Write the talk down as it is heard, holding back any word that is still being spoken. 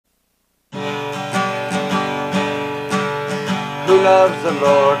loves the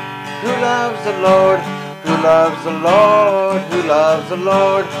Lord? Who loves the Lord? Who loves the Lord? Who loves the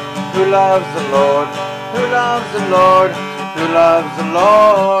Lord? Who loves the Lord? Who loves the Lord? Who loves the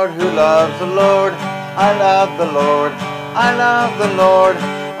Lord? Who loves the Lord? I love the Lord. I love the Lord.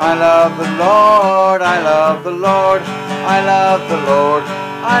 I love the Lord. I love the Lord. I love the Lord.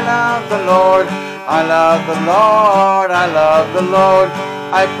 I love the Lord. I love the Lord. I love the Lord.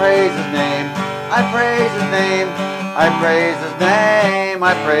 I praise His name. I praise His name. I praise His name.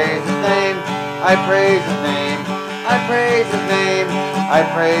 I praise His name. I praise His name. I praise His name. I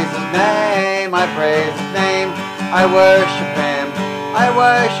praise His name. I praise His name. I worship Him. I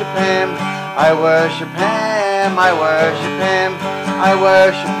worship Him. I worship Him. I worship Him. I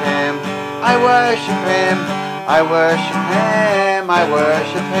worship Him. I worship Him. I worship Him. I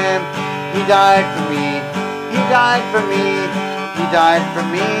worship Him. He died for me. He died for me. He died for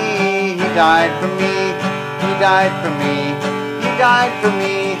me. He died for me. He died for me. He died for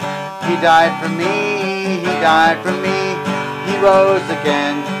me. He died for me. He died for me. He rose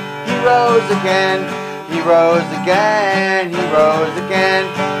again. He rose again. He rose again. He rose again.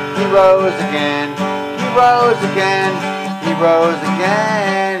 He rose again. He rose again. He rose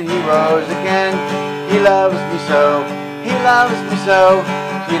again. He rose again. He loves me so. He loves me so.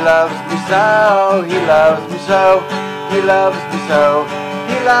 He loves me so. He loves me so. He loves me so.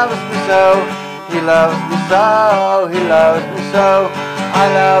 He loves me so. He loves me so. He loves me so. I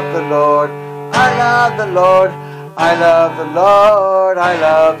love the Lord. I love the Lord. I love the Lord. I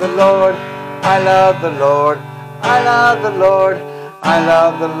love the Lord. I love the Lord. I love the Lord. I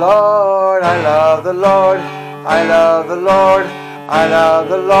love the Lord. I love the Lord. I love the Lord. I love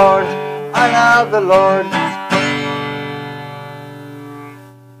the Lord. I love the Lord.